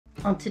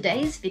On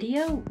today's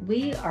video,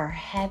 we are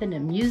having a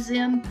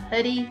museum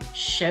putty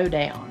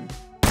showdown.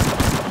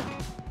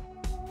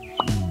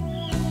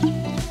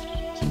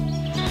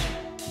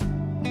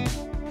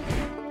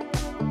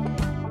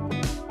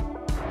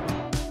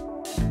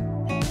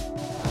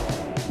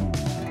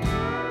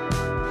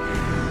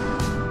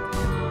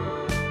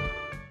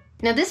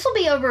 Now this will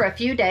be over a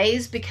few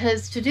days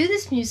because to do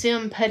this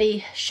museum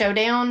putty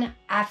showdown,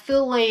 I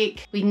feel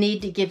like we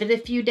need to give it a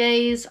few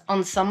days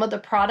on some of the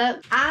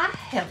products.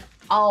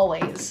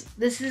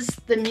 This is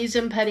the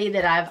museum putty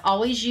that I've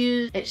always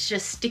used. It's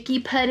just sticky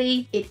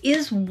putty. It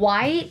is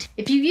white.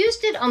 If you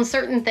used it on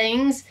certain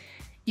things,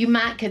 you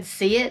might could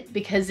see it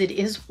because it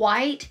is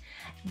white.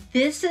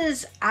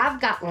 I've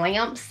got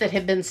lamps that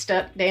have been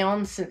stuck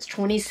down since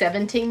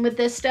 2017 with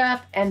this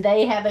stuff and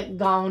they haven't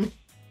gone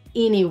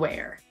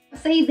anywhere.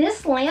 See,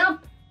 this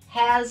lamp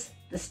has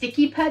the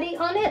sticky putty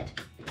on it.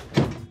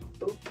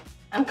 Oop,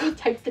 I'm gonna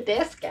take the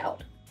desk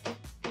out.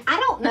 I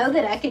don't know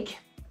that I could,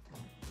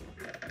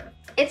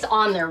 it's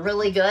on there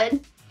really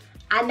good.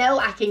 I know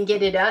I can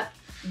get it up,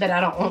 but I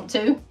don't want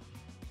to.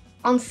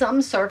 On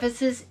some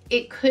surfaces,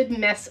 it could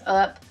mess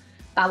up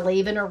by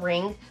leaving a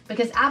ring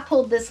because I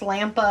pulled this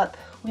lamp up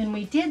when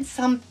we did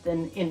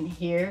something in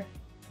here.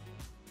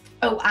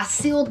 Oh, I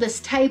sealed this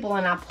table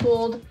and I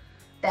pulled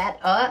that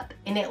up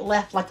and it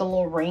left like a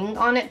little ring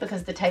on it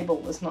because the table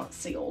was not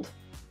sealed.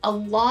 A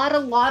lot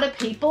of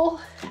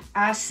people,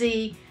 I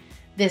see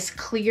this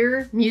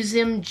clear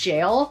museum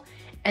gel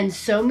and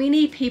so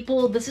many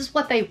people, this is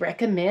what they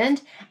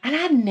recommend and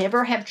I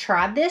never have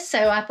tried this,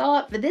 so I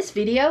thought for this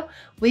video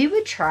we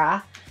would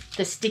try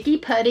the sticky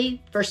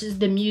putty versus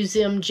the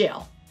museum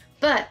gel.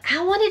 But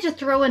I wanted to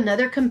throw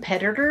another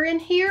competitor in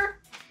here.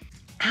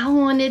 I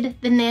wanted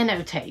the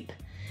nano tape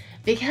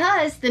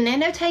because the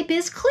nano tape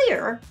is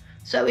clear.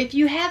 So if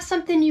you have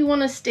something you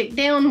want to stick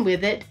down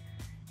with it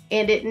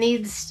and it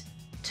needs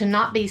to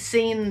not be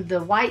seen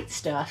the white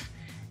stuff,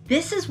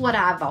 this is what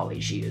I've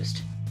always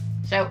used.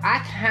 So I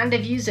kind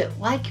of use it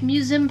like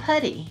museum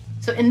putty.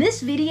 So in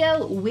this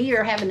video, we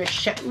are having a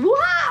show.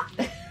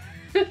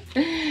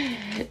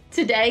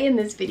 Today in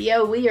this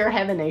video, we are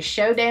having a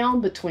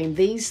showdown between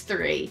these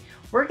three.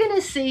 We're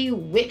gonna see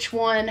which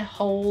one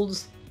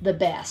holds the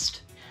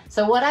best.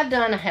 So what I've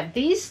done, I have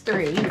these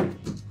three.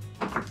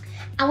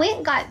 I went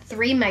and got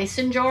 3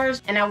 mason jars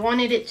and I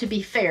wanted it to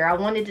be fair. I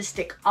wanted to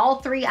stick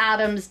all 3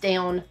 items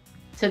down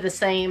to the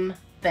same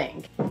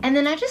thing. And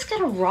then I just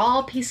got a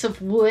raw piece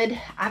of wood.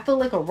 I feel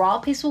like a raw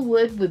piece of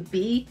wood would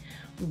be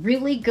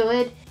really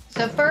good.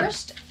 So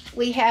first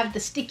we have the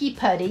sticky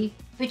putty,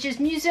 which is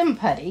museum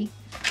putty.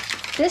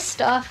 This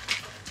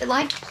stuff, it's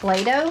like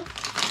Play-Doh.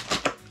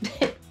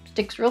 It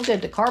sticks real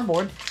good to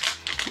cardboard.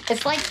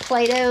 It's like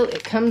Play-Doh.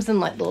 It comes in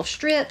like little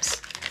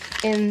strips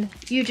and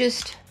you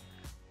just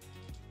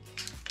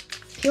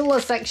peel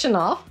a section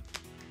off.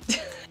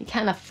 You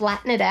kind of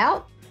flatten it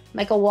out,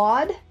 make a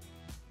wad,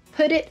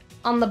 put it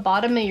on the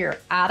bottom of your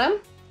item,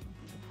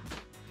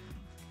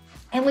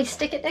 and we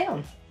stick it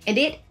down. And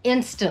it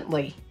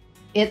instantly,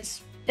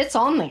 it's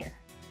on there.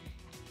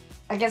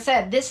 Like I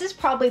said, this is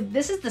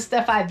the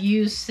stuff I've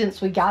used since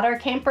we got our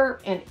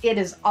camper, and it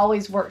has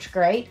always worked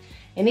great.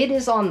 And it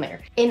is on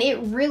there. And it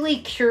really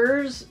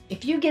cures,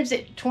 if you gives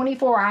it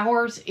 24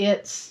 hours,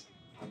 it's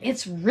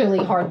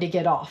really hard to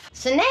get off.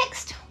 So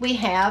next we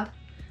have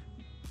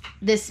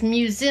this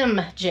museum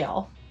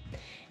gel,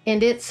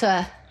 and it's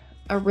a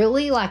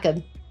really like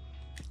a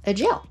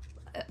gel,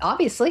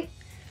 obviously.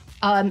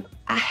 I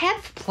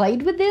have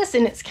played with this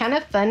and it's kind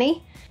of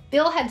funny.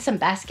 Bill had some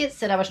baskets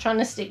that I was trying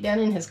to stick down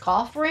in his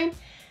cough room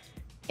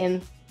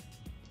and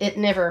it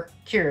never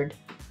cured.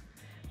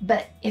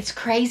 But it's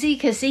crazy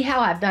because see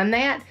how I've done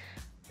that?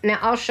 Now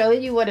I'll show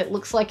you what it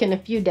looks like in a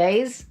few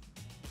days.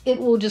 It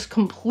will just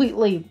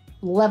completely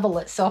level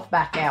itself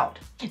back out.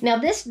 Now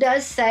this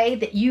does say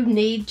that you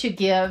need to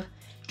give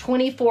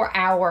 24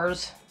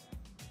 hours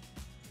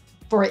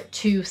for it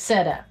to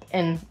set up.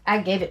 And I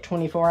gave it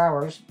 24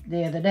 hours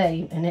the other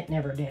day and it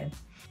never did.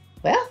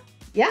 Well,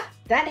 yeah,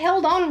 that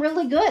held on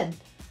really good.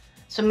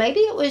 So maybe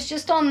it was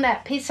just on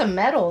that piece of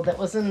metal that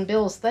was in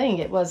Bill's thing.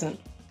 It wasn't.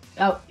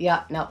 Oh,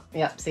 yeah, no,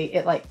 yeah, see,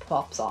 it like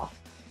pops off.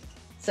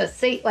 So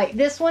see, like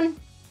this one,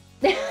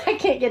 I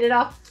can't get it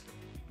off.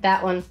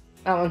 That one.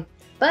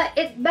 But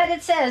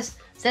it says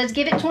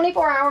give it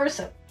 24 hours.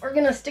 So we're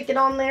gonna stick it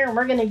on there and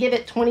we're gonna give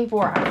it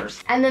 24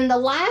 hours. And then the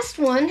last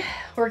one,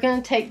 we're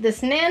gonna take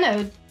this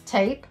nano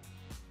tape,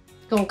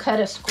 gonna cut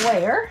a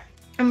square,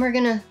 and we're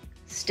gonna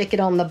stick it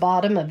on the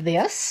bottom of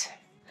this.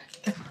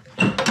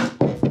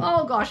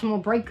 Oh gosh, I'm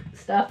gonna break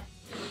stuff.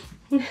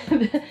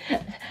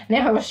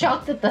 Now I was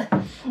shocked that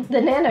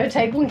the nano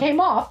tape one came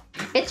off.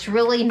 It's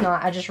really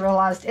not, I just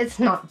realized it's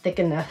not thick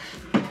enough.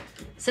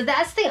 So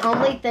that's the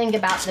only thing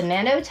about the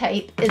nano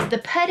tape is the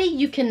putty,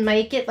 you can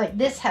make it, like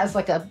this has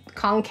like a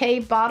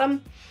concave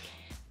bottom.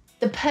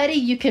 The putty,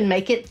 you can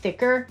make it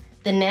thicker.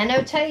 The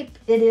nano tape,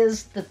 it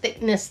is the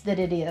thickness that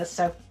it is.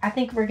 So I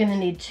think we're gonna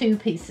need 2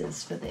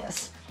 pieces for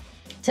this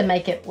to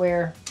make it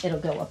where it'll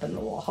go up in the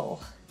wall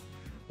hole.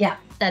 Yeah,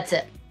 that's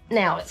it.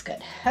 Now it's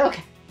good.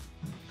 Okay.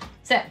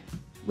 So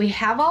we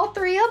have all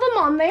 3 of them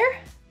on there.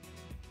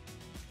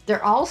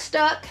 They're all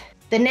stuck.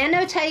 The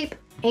nano tape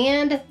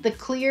and the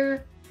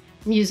clear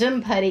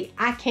museum putty,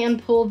 I can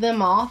pull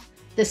them off.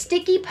 The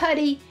sticky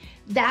putty,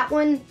 that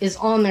one is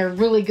on there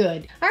really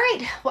good. All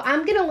right, well,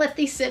 I'm gonna let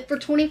these sit for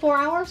 24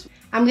 hours.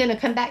 I'm gonna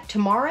come back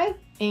tomorrow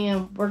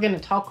and we're gonna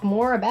talk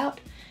more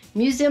about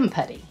museum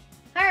putty.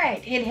 All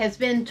right, it has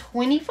been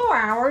 24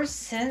 hours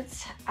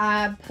since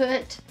I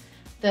put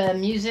the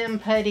museum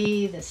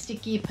putty, the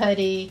sticky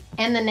putty,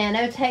 and the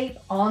nano tape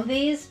on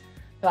these.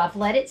 So I've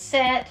let it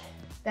set.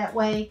 That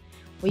way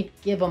we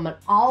give them an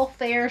all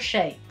fair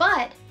shake.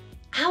 But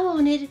I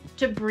wanted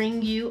to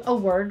bring you a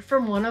word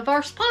from one of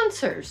our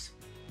sponsors,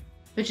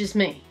 which is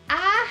me.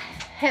 I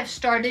have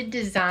started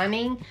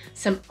designing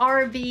some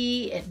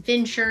RV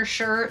adventure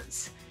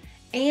shirts.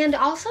 And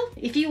also,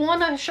 if you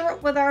want a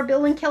shirt with our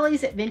Bill and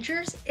Kelley's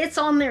Adventures, it's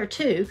on there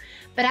too.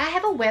 But I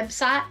have a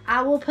website.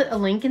 I will put a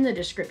link in the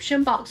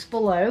description box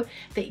below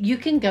that you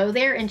can go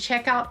there and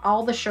check out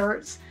all the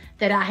shirts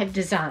that I have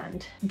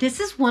designed. This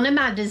is one of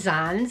my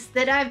designs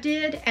that I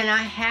did, and I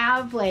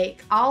have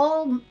like a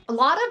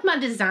lot of my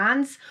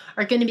designs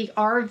are going to be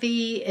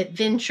RV,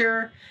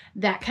 adventure,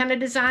 that kind of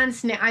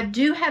designs. Now I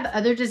do have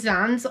other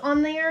designs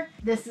on there.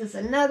 This is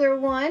another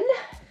one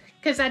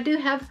because I do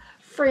have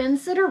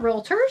friends that are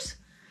realtors.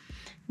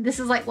 This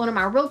is like one of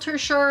my realtor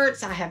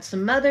shirts. I have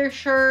some other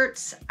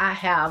shirts. I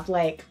have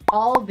like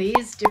all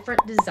these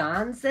different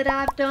designs that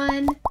I've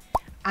done.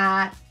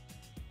 I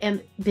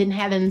have been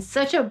having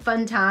such a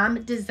fun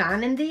time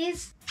designing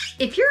these.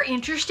 If you're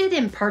interested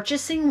in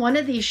purchasing one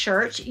of these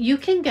shirts, you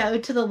can go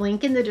to the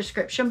link in the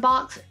description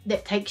box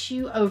that takes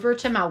you over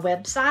to my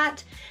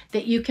website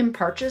that you can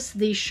purchase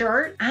these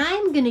shirts.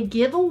 I'm gonna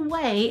give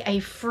away a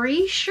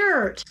free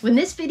shirt. When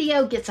this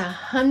video gets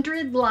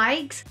 100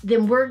 likes,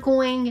 then we're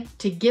going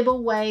to give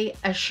away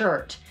a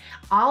shirt.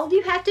 All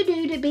you have to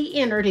do to be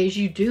entered is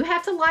you do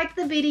have to like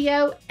the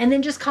video and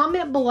then just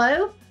comment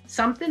below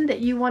something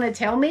that you want to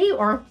tell me,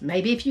 or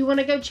maybe if you want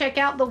to go check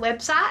out the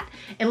website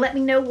and let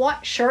me know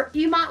what shirt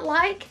you might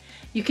like,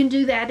 you can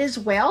do that as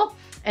well.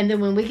 And then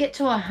when we get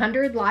to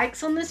 100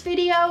 likes on this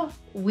video,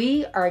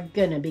 we are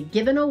gonna be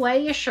giving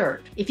away a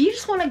shirt. If you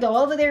just want to go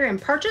over there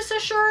and purchase a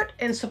shirt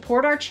and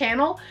support our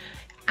channel,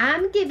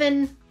 I'm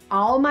giving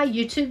all my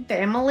YouTube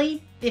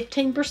family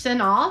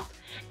 15% off,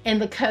 and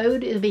the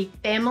code will be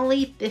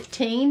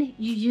family15.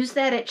 You use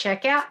that at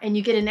checkout and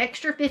you get an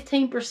extra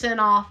 15%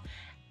 off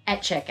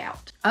at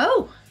checkout.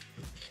 Oh,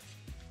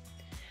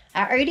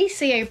 I already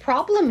see a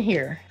problem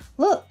here.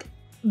 Look,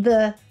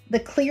 the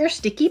clear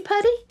sticky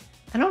putty,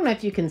 I don't know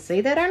if you can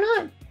see that or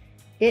not.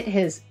 It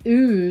has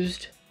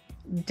oozed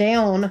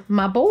down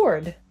my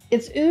board.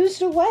 It's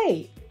oozed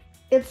away.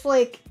 It's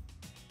like,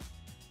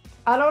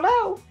 I don't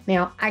know.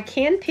 Now, I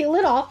can peel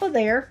it off of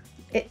there.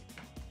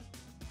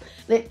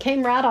 It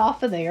came right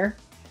off of there,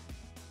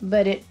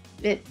 but it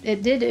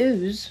did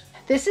ooze.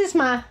 This is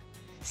my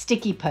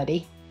sticky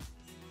putty.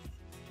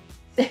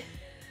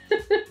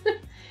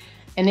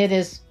 And it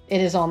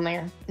is on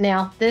there.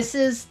 Now, this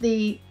is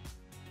the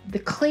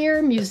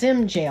clear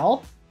museum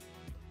gel.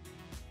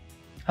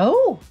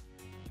 Oh,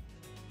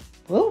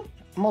 whoa,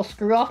 I'm gonna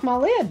screw off my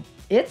lid.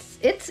 It's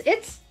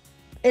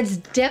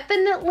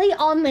definitely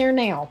on there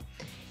now.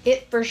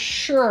 It for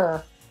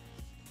sure.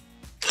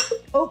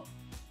 Oh,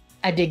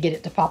 I did get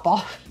it to pop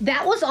off.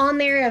 That was on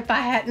there. If I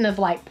hadn't have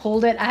like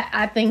pulled it,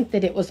 I think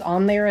that it was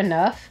on there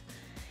enough.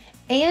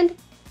 And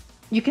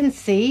you can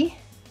see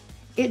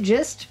it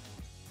just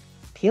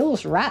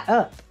peels right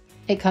up.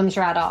 It comes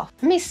right off.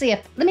 Let me see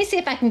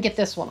if I can get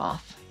this one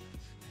off.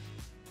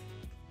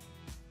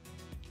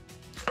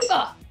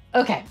 Oh,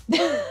 okay.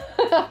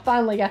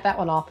 Finally got that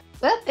one off.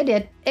 Well, it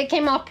did. It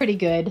came off pretty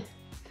good.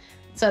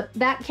 So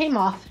that came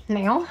off.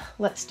 Now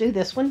let's do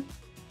this one.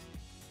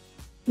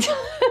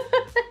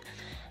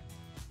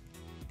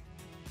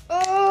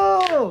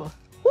 Oh,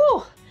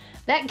 whew,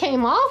 that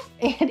came off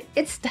and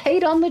it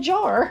stayed on the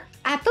jar.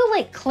 I feel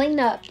like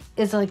cleanup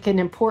is like an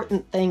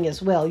important thing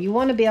as well. You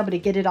want to be able to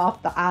get it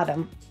off the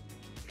item.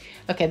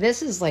 Okay,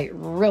 this is like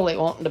really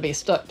wanting to be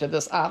stuck to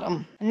this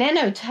item.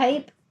 Nano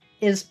tape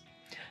it's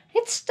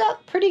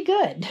stuck pretty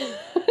good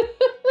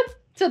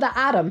to the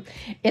item.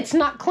 It's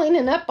not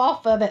cleaning up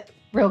off of it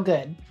real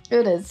good.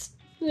 It is.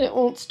 It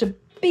wants to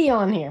be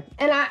on here.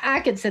 And I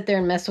could sit there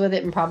and mess with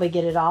it and probably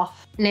get it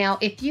off. Now,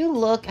 if you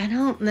look, I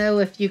don't know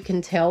if you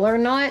can tell or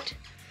not,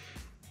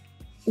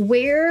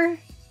 where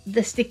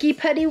the sticky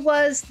putty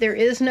was, there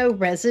is no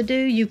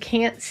residue. You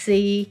can't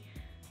see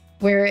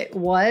where it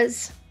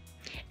was.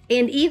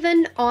 And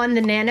even on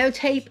the nano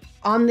tape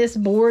on this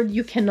board,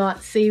 you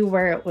cannot see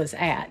where it was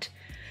at.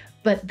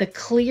 But the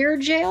clear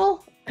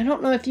gel, I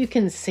don't know if you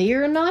can see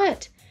or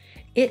not,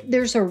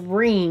 there's a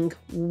ring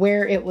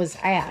where it was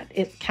at.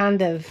 It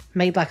kind of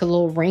made like a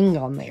little ring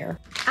on there.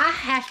 I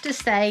have to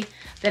say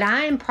that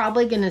I am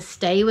probably going to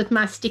stay with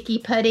my sticky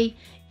putty,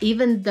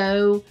 even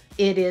though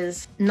it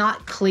is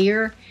not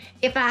clear.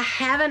 If I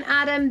have an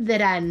item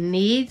that I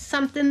need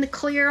something to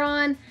clear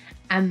on,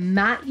 I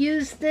might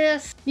use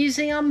this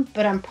museum,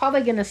 but I'm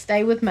probably gonna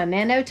stay with my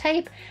nano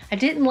tape. I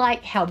didn't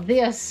like how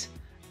this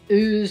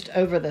oozed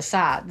over the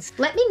sides.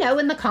 Let me know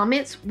in the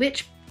comments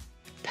which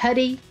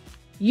putty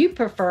you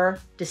prefer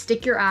to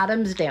stick your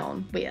items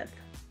down with.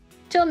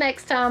 Till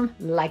next time,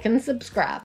 like and subscribe.